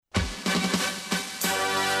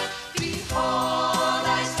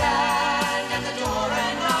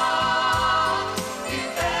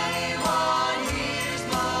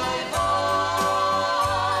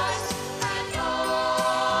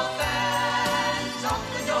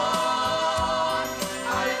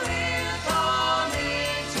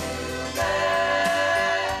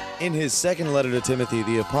In his second letter to Timothy,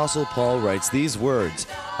 the Apostle Paul writes these words,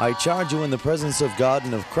 I charge you in the presence of God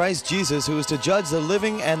and of Christ Jesus, who is to judge the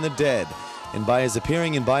living and the dead, and by his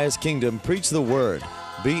appearing and by his kingdom, preach the word.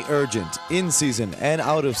 Be urgent, in season and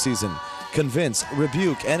out of season. Convince,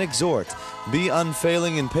 rebuke, and exhort. Be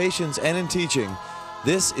unfailing in patience and in teaching.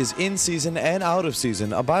 This is In Season and Out of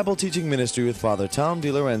Season, a Bible teaching ministry with Father Tom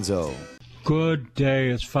DiLorenzo. Good day.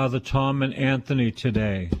 It's Father Tom and Anthony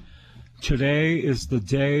today. Today is the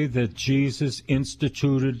day that Jesus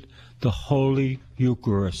instituted the Holy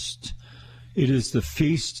Eucharist. It is the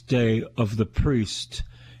feast day of the priest.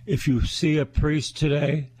 If you see a priest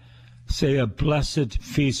today, say a blessed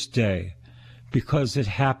feast day, because it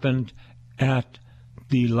happened at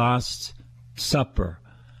the Last Supper.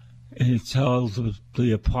 And he tells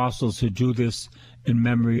the apostles to do this in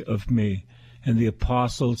memory of me. And the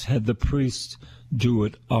apostles had the priests do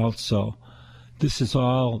it also. This is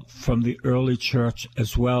all from the early church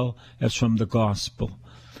as well as from the gospel.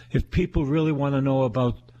 If people really want to know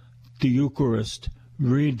about the Eucharist,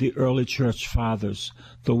 read the early church fathers,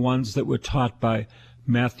 the ones that were taught by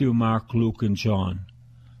Matthew, Mark, Luke, and John.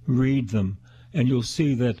 Read them, and you'll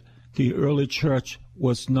see that the early church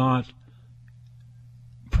was not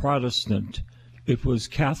Protestant. It was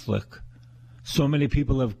Catholic. So many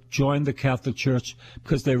people have joined the Catholic Church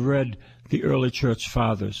because they read the early church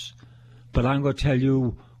fathers. But I'm going to tell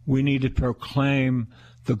you, we need to proclaim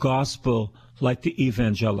the gospel like the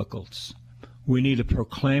evangelicals. We need to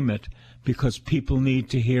proclaim it because people need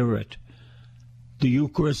to hear it. The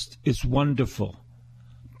Eucharist is wonderful,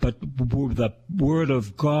 but the Word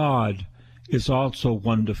of God is also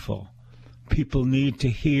wonderful. People need to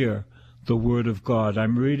hear the Word of God.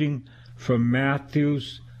 I'm reading from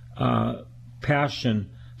Matthew's Passion,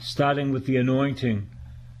 starting with the anointing.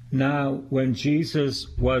 Now, when Jesus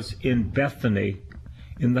was in Bethany,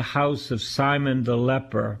 in the house of Simon the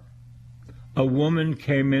leper, a woman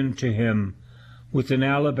came in to him with an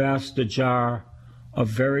alabaster jar of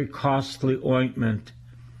very costly ointment,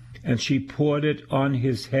 and she poured it on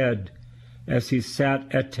his head as he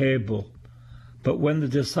sat at table. But when the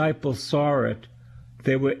disciples saw it,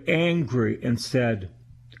 they were angry and said,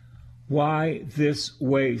 Why this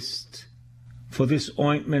waste? For this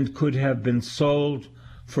ointment could have been sold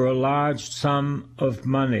for a large sum of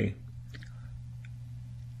money,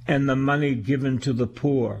 and the money given to the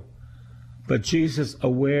poor. But Jesus,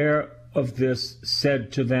 aware of this,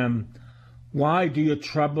 said to them, Why do you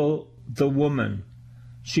trouble the woman?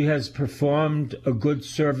 She has performed a good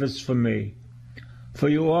service for me. For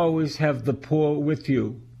you always have the poor with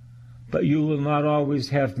you, but you will not always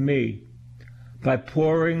have me. By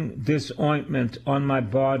pouring this ointment on my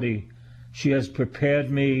body, she has prepared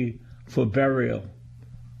me for burial.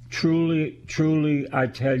 Truly, truly, I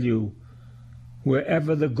tell you,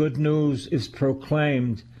 wherever the good news is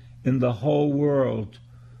proclaimed in the whole world,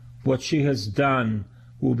 what she has done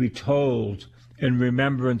will be told in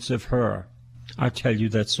remembrance of her. I tell you,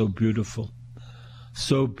 that's so beautiful.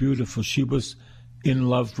 So beautiful. She was in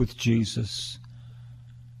love with Jesus.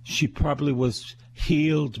 She probably was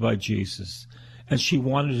healed by Jesus, and she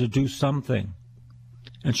wanted to do something.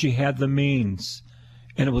 And she had the means,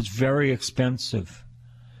 and it was very expensive.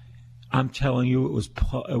 I'm telling you,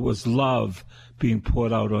 it was love being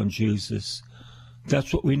poured out on Jesus.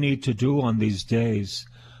 That's what we need to do on these days.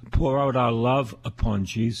 Pour out our love upon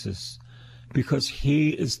Jesus, because he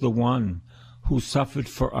is the one who suffered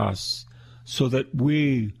for us so that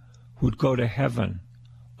we would go to heaven.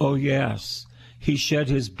 Oh, yes, he shed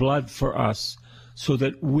his blood for us so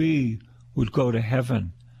that we would go to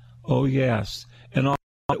heaven. Oh, yes, and all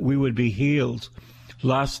that we would be healed.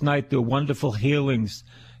 Last night, there were wonderful healings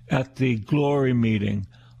at the glory meeting.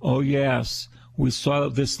 Oh, yes, we saw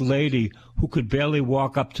this lady who could barely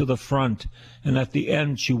walk up to the front, and at the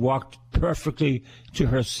end she walked perfectly to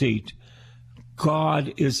her seat.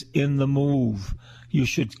 God is in the move. You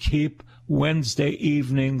should keep Wednesday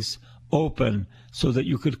evenings open so that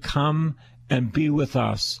you could come and be with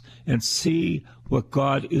us and see what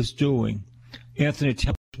God is doing. Anthony,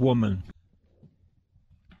 tell this woman.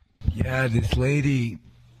 Yeah, this lady,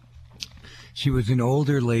 she was an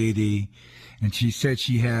older lady, and she said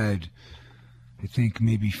she had, I think,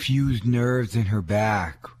 maybe fused nerves in her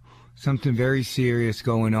back, something very serious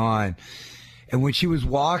going on. And when she was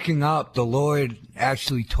walking up, the Lord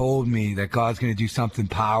actually told me that God's going to do something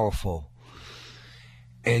powerful.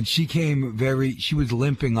 And she was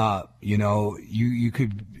limping up, you know, you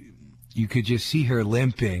could just see her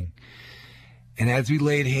limping. And as we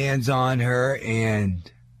laid hands on her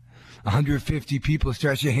and 150 people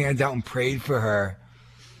stretched their hands out and prayed for her,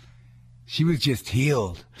 she was just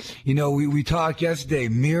healed. You know, we talked yesterday,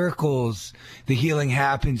 miracles, the healing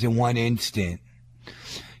happens in one instant.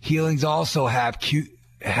 Healings also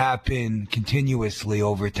happen continuously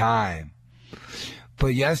over time.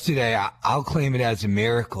 But yesterday, I'll claim it as a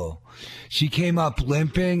miracle. She came up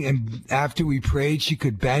limping, and after we prayed, she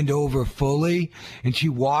could bend over fully, and she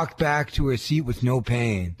walked back to her seat with no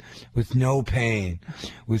pain, with no pain,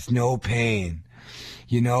 with no pain.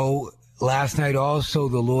 You know, last night also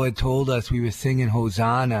the Lord told us, we were singing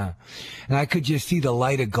Hosanna, and I could just see the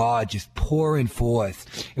light of God just pouring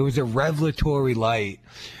forth. It was a revelatory light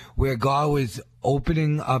where God was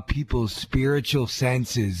opening up people's spiritual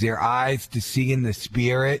senses, their eyes to see in the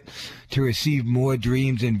spirit, to receive more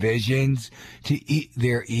dreams and visions, to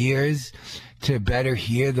their ears to better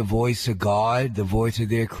hear the voice of God, the voice of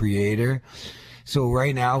their Creator. So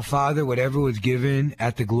right now, Father, whatever was given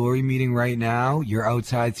at the glory meeting right now, you're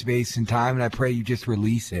outside space and time, and I pray you just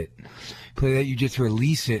release it. Pray that you just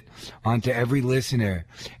release it onto every listener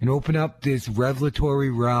and open up this revelatory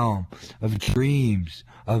realm of dreams,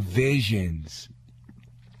 of visions,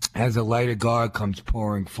 as the light of God comes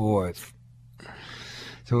pouring forth.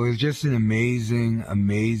 So it was just an amazing,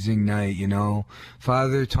 amazing night, you know.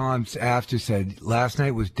 Father Tom after said, last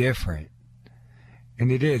night was different.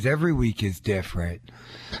 And it is. Every week is different.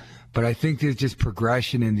 But I think there's just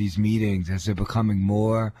progression in these meetings as they're becoming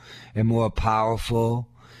more and more powerful.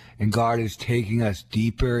 And God is taking us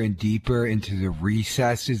deeper and deeper into the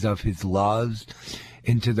recesses of his loves,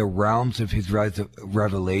 into the realms of his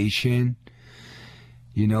revelation.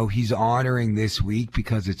 You know, he's honoring this week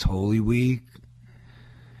because it's Holy Week.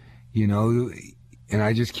 You know, and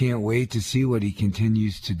I just can't wait to see what he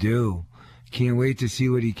continues to do. Can't wait to see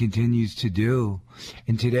what he continues to do.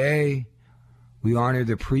 And today, we honor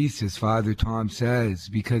the priest, as Father Tom says,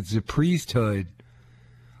 because the priesthood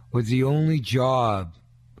was the only job,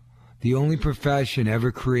 the only profession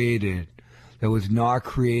ever created that was not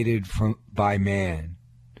created by man.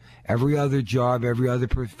 Every other job, every other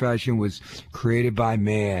profession was created by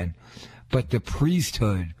man, but the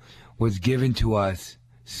priesthood was given to us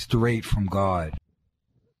straight from God.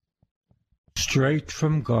 Straight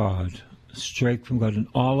from God. Straight from God. And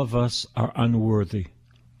all of us are unworthy.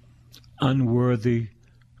 Unworthy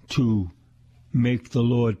to make the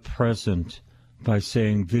Lord present by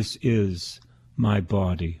saying, this is my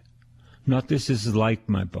body. Not this is like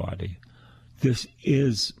my body. This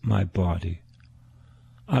is my body.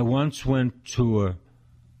 I once went to a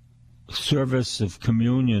service of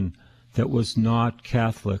communion that was not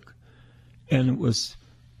Catholic, and it was,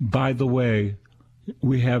 by the way,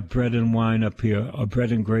 we have bread and wine up here, or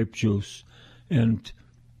bread and grape juice, and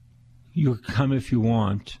you come if you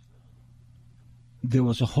want. There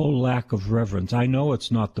was a whole lack of reverence. I know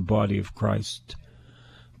it's not the body of Christ,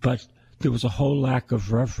 but there was a whole lack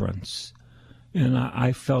of reverence, and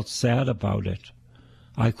I felt sad about it.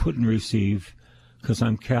 I couldn't receive because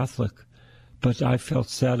I'm Catholic, but I felt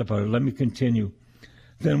sad about it. Let me continue.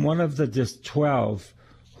 Then one of the 12,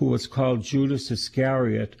 who was called Judas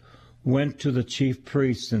Iscariot, went to the chief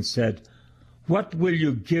priests and said, what will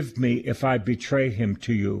you give me if I betray him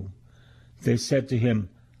to you? They said to him,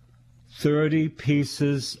 30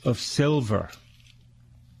 pieces of silver.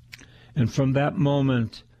 And from that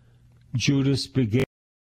moment, Judas began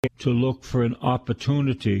to look for an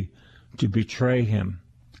opportunity to betray him.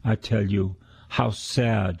 I tell you, how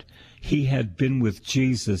sad. He had been with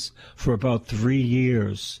Jesus for about 3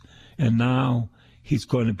 years, and now he's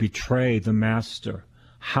going to betray the Master.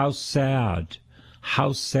 How sad.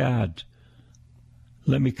 How sad.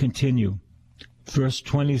 Let me continue. Verse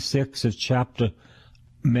 26 of chapter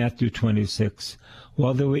Matthew 26.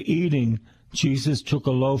 While they were eating, Jesus took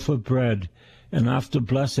a loaf of bread, and after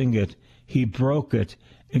blessing it, he broke it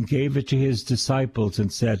and gave it to his disciples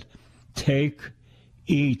and said, take,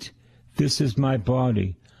 eat, this is my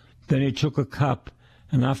body. Then he took a cup,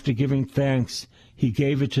 and after giving thanks, he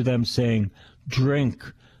gave it to them, saying,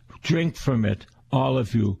 drink from it, all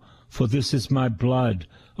of you, for this is my blood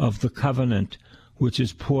of the covenant, which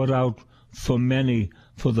is poured out for many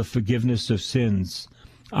for the forgiveness of sins.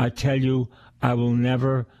 I tell you, I will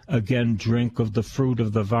never again drink of the fruit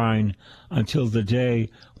of the vine until the day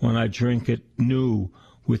when I drink it new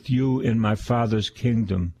with you in my Father's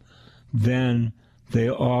kingdom. Then they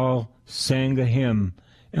all sang a hymn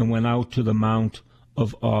and went out to the Mount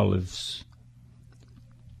of Olives.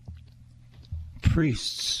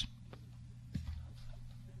 Priests.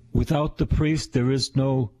 Without the priest, there is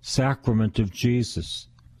no sacrament of Jesus.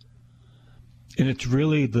 And it's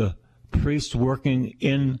really the priest working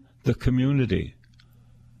in the community.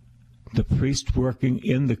 The priest working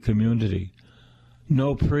in the community.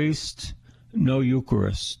 No priest, no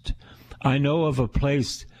Eucharist. I know of a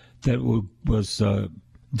place that was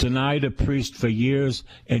denied a priest for years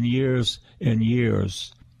and years and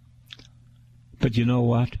years. But you know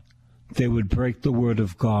what? They would break the word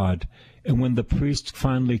of God. And when the priest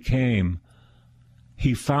finally came,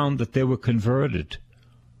 he found that they were converted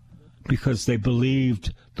because they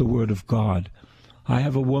believed the word of God. I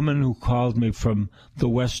have a woman who called me from the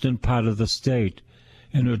western part of the state,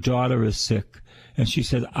 and her daughter is sick. And she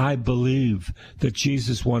said, I believe that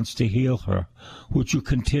Jesus wants to heal her. Would you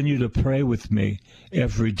continue to pray with me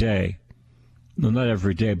every day? No, not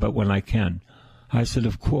every day, but when I can. I said,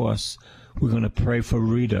 of course. We're going to pray for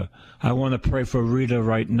Rita. I want to pray for Rita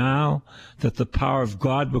right now, that the power of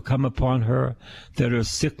God will come upon her, that her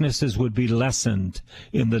sicknesses would be lessened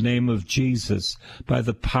in the name of Jesus, by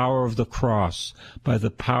the power of the cross, by the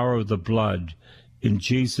power of the blood. In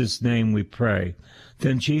Jesus' name we pray.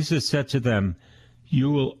 Then Jesus said to them, you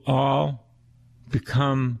will all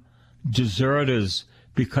become deserters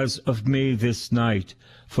because of me this night,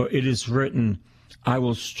 for it is written, I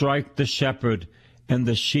will strike the shepherd, and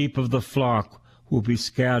the sheep of the flock will be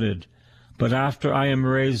scattered. But after I am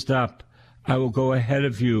raised up, I will go ahead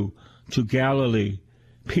of you to Galilee.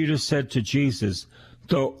 Peter said to Jesus,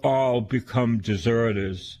 though all become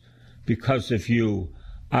deserters because of you,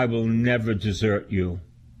 I will never desert you.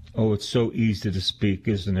 Oh, it's so easy to speak,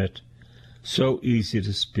 isn't it? So easy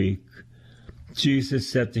to speak. Jesus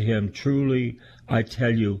said to him, truly, I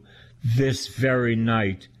tell you, this very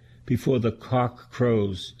night, before the cock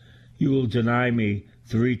crows, you will deny me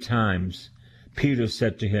 3 times. Peter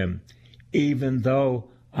said to him, even though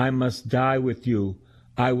I must die with you,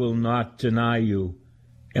 I will not deny you.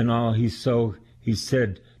 And he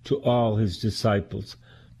said to all his disciples.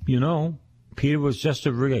 You know, Peter was just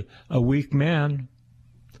a weak man.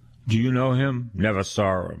 Do you know him? Never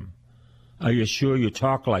saw him. Are you sure you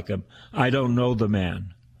talk like him? I don't know the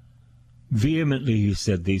man. Vehemently he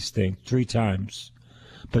said these things 3 times.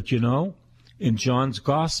 But you know, in John's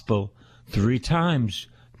Gospel, 3 times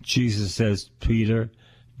Jesus says, Peter,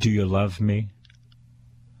 do you love me?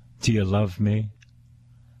 Do you love me?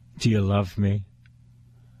 Do you love me?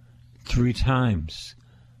 3 times.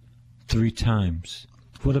 3 times.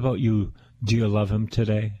 What about you? Do you love him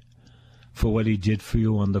today? For what he did for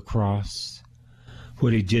you on the cross?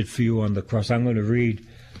 What he did for you on the cross. I'm going to read.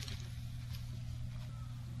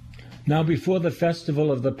 Now before the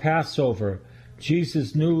festival of the Passover,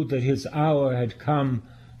 Jesus knew that his hour had come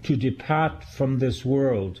to depart from this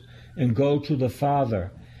world and go to the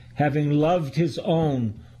Father. Having loved his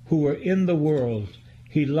own who were in the world,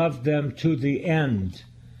 he loved them to the end.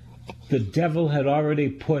 The devil had already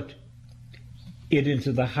put it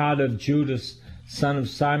into the heart of Judas, son of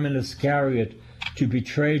Simon Iscariot, to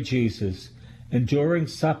betray Jesus. And during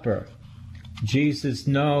supper, Jesus,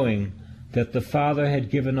 knowing that the Father had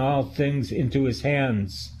given all things into his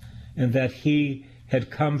hands, and that he had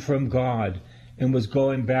come from God and was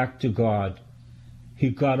going back to God, he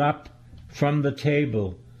got up from the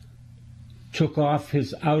table, took off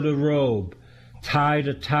his outer robe, tied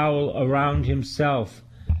a towel around himself.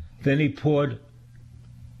 Then he poured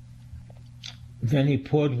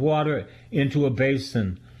water into a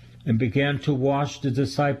basin and began to wash the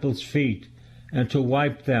disciples' feet and to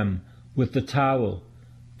wipe them with the towel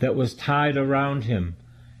that was tied around him.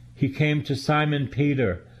 He came to Simon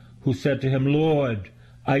Peter, who said to him, Lord,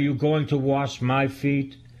 are you going to wash my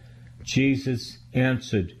feet? Jesus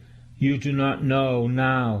answered, you do not know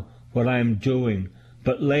now what I am doing,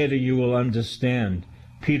 but later you will understand.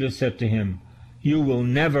 Peter said to him, you will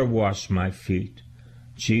never wash my feet.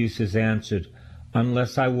 Jesus answered,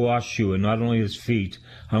 unless I wash you, and not only his feet,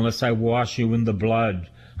 unless I wash you in the blood,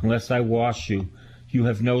 unless I wash you, you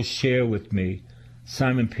have no share with me.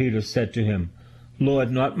 Simon Peter said to him,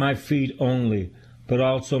 Lord, not my feet only, but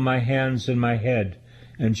also my hands and my head.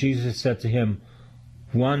 And Jesus said to him,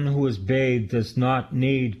 one who is bathed does not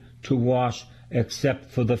need to wash except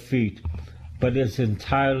for the feet, but is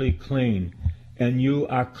entirely clean. And you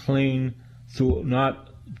are clean, though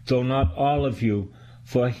not all of you,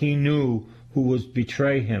 for he knew who would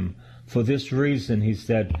betray him. For this reason, he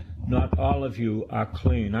said, not all of you are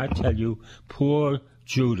clean. I tell you, poor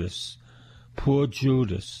Judas. Poor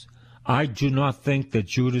Judas. I do not think that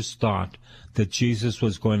Judas thought that Jesus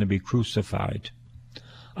was going to be crucified.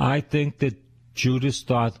 I think that Judas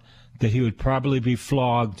thought that he would probably be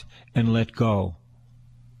flogged and let go.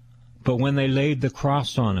 But when they laid the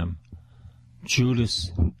cross on him,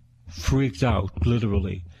 Judas freaked out,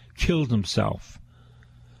 literally, killed himself.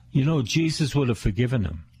 You know, Jesus would have forgiven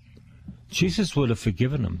him. Jesus would have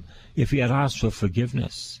forgiven him if he had asked for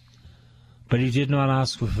forgiveness. but he did not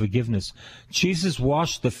ask for forgiveness. Jesus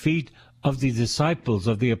washed the feet of the disciples,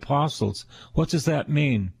 of the apostles. What does that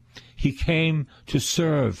mean? He came to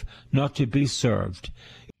serve, not to be served.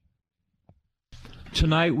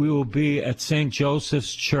 Tonight we will be at St.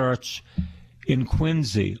 Joseph's Church in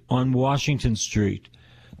Quincy on Washington Street.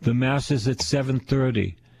 The Mass is at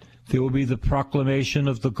 7:30. There will be the proclamation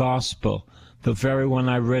of the gospel, the very one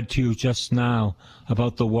I read to you just now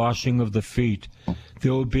about the washing of the feet.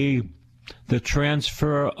 There will be the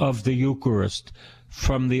transfer of the Eucharist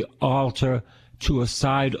from the altar to a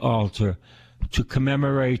side altar to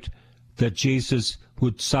commemorate that Jesus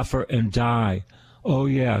would suffer and die. Oh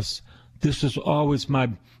yes, this was always my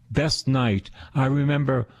best night. I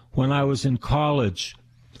remember when I was in college,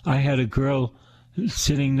 I had a girl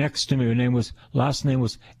sitting next to me. Her last name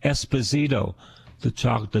was Esposito.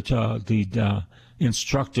 The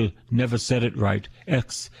instructor never said it right.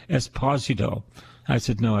 Esposito. I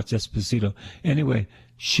said, no, it's Esposito. Anyway,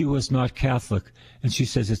 she was not Catholic. And she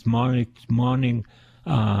says, it's morning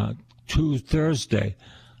to Thursday.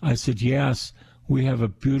 I said, yes, we have a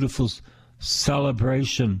beautiful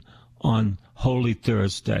celebration on Holy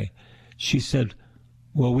Thursday. She said,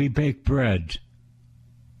 well, we bake bread.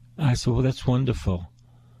 I said, well, that's wonderful.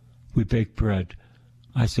 We bake bread.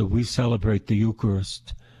 I said, we celebrate the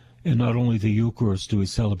Eucharist. And not only the Eucharist do we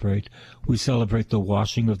celebrate the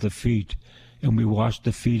washing of the feet. And we wash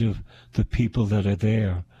the feet of the people that are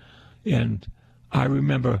there. And I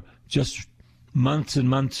remember just months and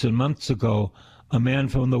months and months ago, a man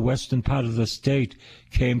from the western part of the state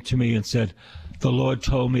came to me and said, the Lord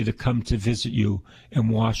told me to come to visit you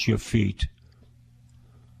and wash your feet.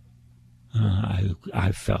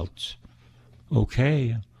 I felt,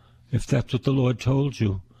 okay, if that's what the Lord told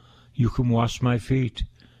you, you can wash my feet.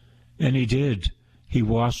 And he did. He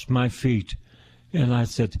washed my feet. And I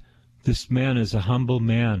said, this man is a humble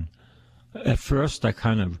man. At first I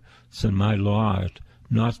kind of said, my Lord,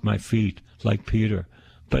 not my feet, like Peter.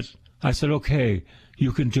 But I said, okay,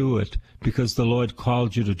 you can do it because the Lord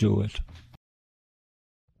called you to do it.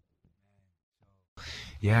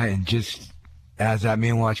 Yeah, and just as that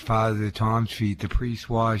man washed Father Tom's feet, the priest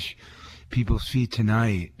wash people's feet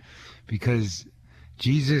tonight, because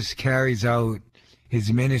Jesus carries out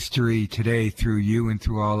his ministry today through you and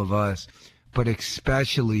through all of us, but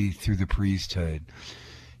especially through the priesthood.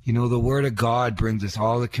 You know, the Word of God brings us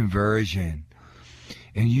all to conversion.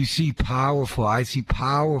 And you see I see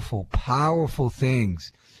powerful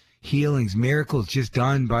things, healings, miracles just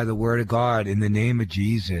done by the Word of God in the name of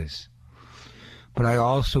Jesus. But I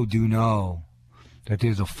also do know that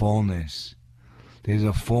there's a fullness. There's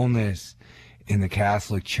a fullness in the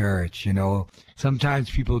Catholic Church. You know, sometimes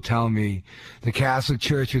people tell me the Catholic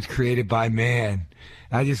Church was created by man.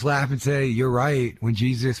 I just laugh and say, you're right. When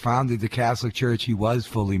Jesus founded the Catholic Church, he was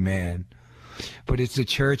fully man. But it's the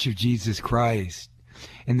Church of Jesus Christ.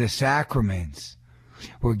 And the sacraments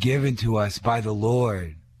were given to us by the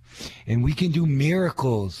Lord. And we can do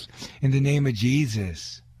miracles in the name of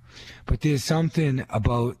Jesus. But there's something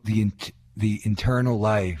about the internal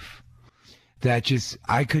life that just,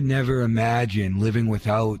 I could never imagine living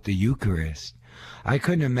without the Eucharist. I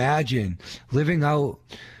couldn't imagine living out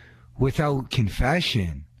without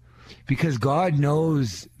confession, because God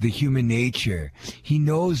knows the human nature. He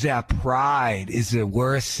knows that pride is the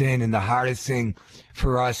worst sin and the hardest thing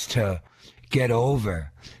for us to get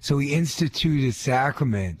over. So he instituted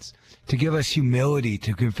sacraments to give us humility,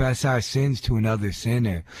 to confess our sins to another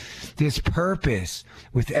sinner. There's purpose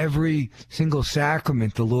with every single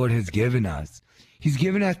sacrament the Lord has given us. He's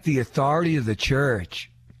given us the authority of the church.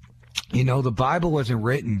 You know, the Bible wasn't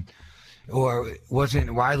written or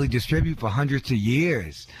wasn't widely distributed for hundreds of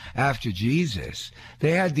years after Jesus.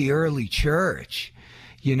 They had the early church.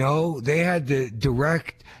 You know, they had the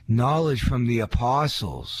direct knowledge from the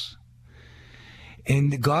apostles.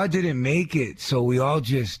 And God didn't make it so we all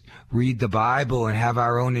just read the Bible and have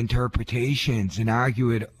our own interpretations and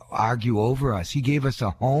argue over us. He gave us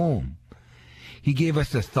a home. He gave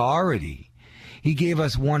us authority. He gave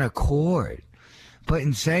us one accord. But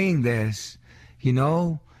in saying this, you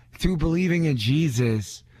know, through believing in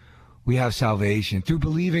Jesus, we have salvation. Through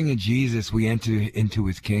believing in Jesus, we enter into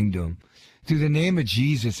his kingdom. Through the name of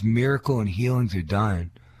Jesus, miracle and healings are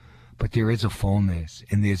done. But there is a fullness,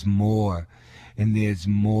 and there's more, and there's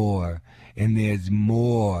more, and there's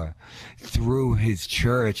more through his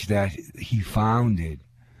church that he founded.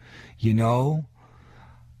 You know,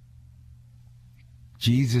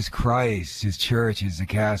 Jesus Christ, his church is the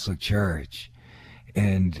Catholic Church.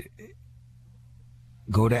 And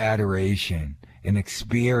go to adoration and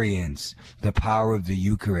experience the power of the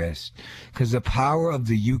Eucharist. Because the power of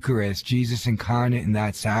the Eucharist, Jesus incarnate in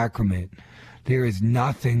that sacrament, there is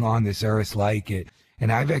nothing on this earth like it.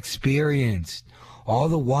 And I've experienced all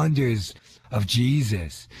the wonders of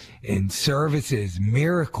Jesus in services,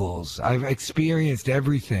 miracles. I've experienced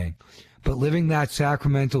everything. But living that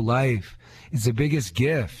sacramental life is the biggest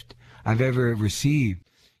gift I've ever received.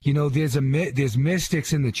 You know, there's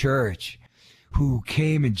mystics in the church who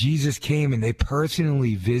came, and Jesus came, and they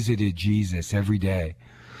personally visited Jesus every day.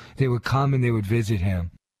 They would come and they would visit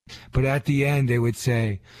him. But at the end, they would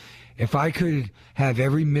say, if I could have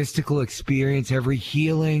every mystical experience, every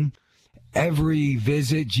healing, every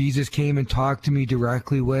visit Jesus came and talked to me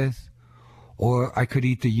directly with, or I could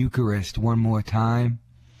eat the Eucharist one more time,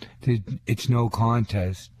 it's no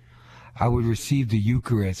contest. I would receive the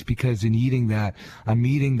Eucharist, because in eating that, I'm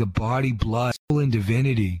eating the body, blood, soul, and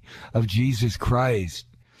divinity of Jesus Christ.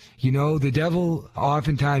 You know, the devil,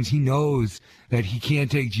 oftentimes, he knows that he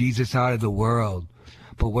can't take Jesus out of the world.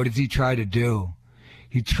 But what does he try to do?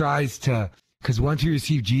 He tries to, because once we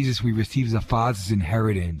receive Jesus, we receive the Father's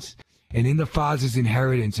inheritance. And in the Father's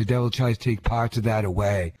inheritance, the devil tries to take parts of that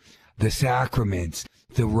away. The sacraments,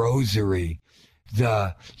 the rosary,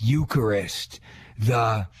 the Eucharist,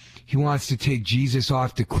 he wants to take Jesus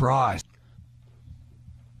off the cross.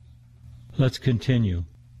 Let's continue.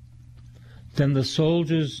 Then the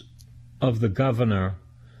soldiers of the governor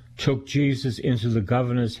took Jesus into the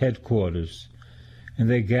governor's headquarters, and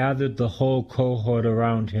they gathered the whole cohort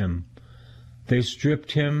around him. They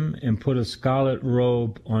stripped him and put a scarlet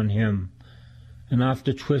robe on him, and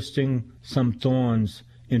after twisting some thorns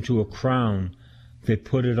into a crown, they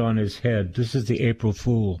put it on his head. This is the April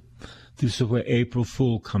Fool. This is where April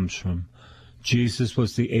Fool comes from. Jesus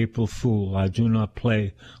was the April Fool. I do not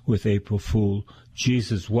play with April Fool.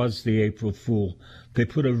 Jesus was the April Fool. They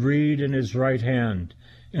put a reed in his right hand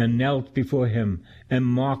and knelt before him and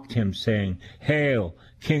mocked him, saying, "Hail,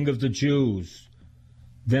 King of the Jews!"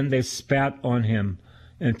 Then they spat on him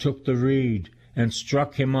and took the reed and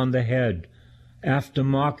struck him on the head. After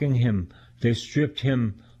mocking him, they stripped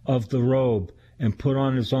him of the robe and put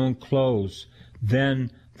on his own clothes.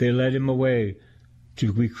 Then they led him away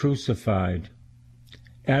to be crucified.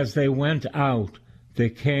 As they went out, they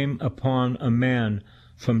came upon a man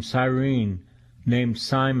from Cyrene named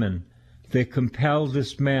Simon. They compelled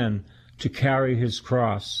this man to carry his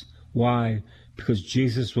cross. Why? Because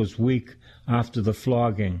Jesus was weak after the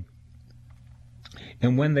flogging.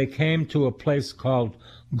 And when they came to a place called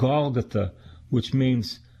Golgotha, which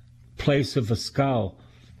means place of a skull,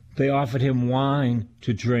 they offered him wine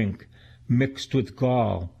to drink, mixed with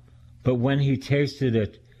gall. But when he tasted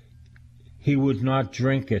it, he would not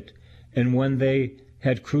drink it. And when they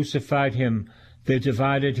had crucified him, they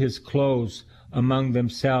divided his clothes among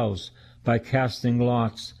themselves by casting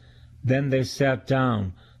lots. Then they sat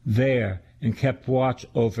down there and kept watch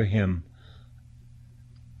over him.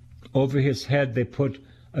 Over his head they put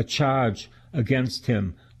a charge against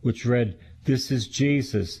him, which read, "This is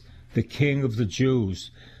Jesus, the King of the Jews."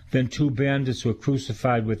 Then 2 bandits were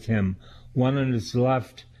crucified with him, one on his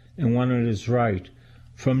left and one on his right.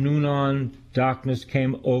 From noon on, darkness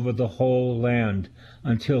came over the whole land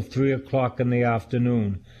until 3 o'clock in the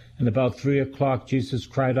afternoon. And about 3 o'clock Jesus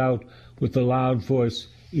cried out with a loud voice,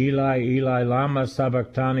 "Eli, Eli, lama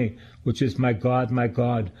sabachthani," which is, my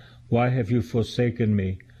God, why have you forsaken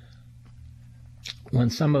me?" When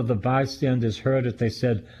some of the bystanders heard it, they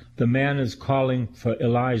said, "The man is calling for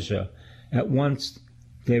Elijah." At once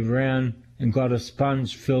they ran and got a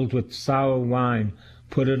sponge filled with sour wine,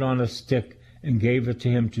 put it on a stick, and gave it to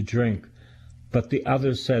him to drink. But the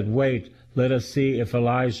others said, "Wait, let us see if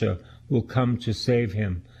Elijah will come to save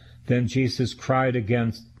him." Then Jesus cried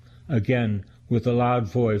again with a loud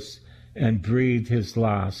voice and breathed his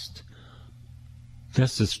last.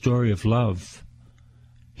 That's the story of love.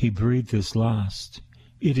 He breathed his last.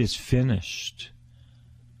 It is finished.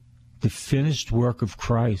 The finished work of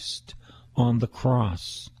Christ on the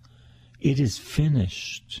cross. It is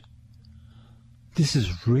finished. This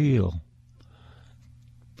is real.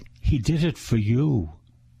 He did it for you.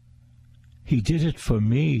 He did it for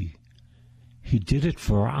me. He did it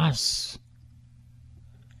for us.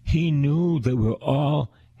 He knew that we're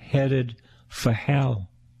all headed for hell.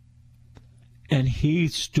 And he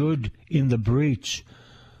stood in the breach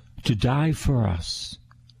to die for us.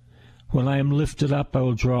 When I am lifted up, I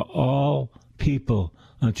will draw all people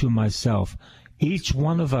unto myself. Each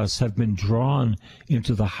one of us have been drawn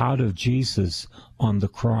into the heart of Jesus on the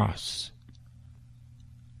cross.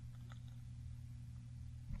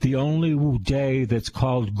 The only day that's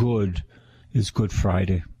called good is Good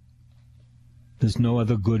Friday. There's no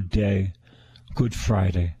other good day, Good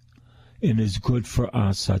Friday. And it's good for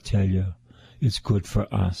us, I tell you. It's good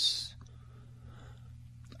for us.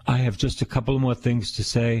 I have just a couple more things to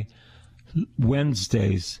say.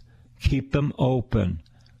 Wednesdays, keep them open.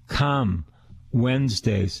 Come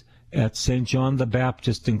Wednesdays at St. John the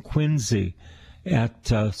Baptist in Quincy,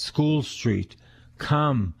 at School Street.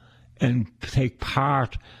 Come and take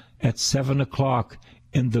part at 7 o'clock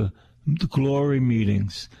in the glory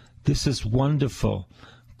meetings. This is wonderful.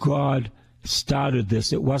 God started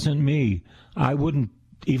this. It wasn't me. I wouldn't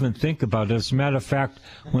even think about it. As a matter of fact,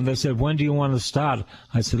 when they said, when do you want to start?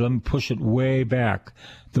 I said, let me push it way back.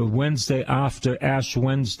 The Wednesday after Ash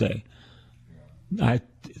Wednesday.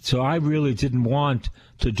 So I really didn't want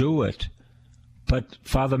to do it. But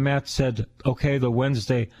Father Matt said, okay, the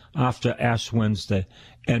Wednesday after Ash Wednesday.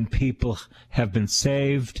 And people have been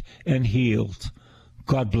saved and healed.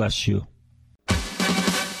 God bless you.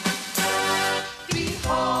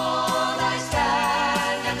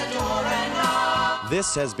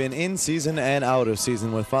 This has been In Season and Out of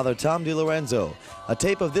Season with Father Tom DiLorenzo. A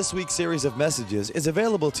tape of this week's series of messages is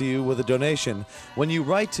available to you with a donation when you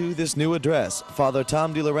write to this new address, Father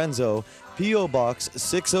Tom DiLorenzo, P.O. Box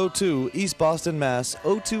 602, East Boston, Mass.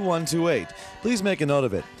 02128. Please make a note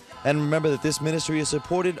of it. And remember that this ministry is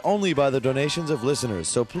supported only by the donations of listeners,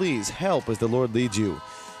 so please help as the Lord leads you.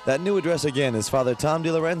 That new address again is Father Tom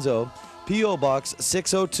DiLorenzo, P.O. Box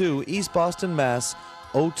 602, East Boston, Mass.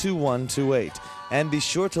 02128. And be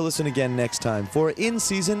sure to listen again next time for In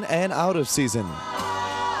Season and Out of Season.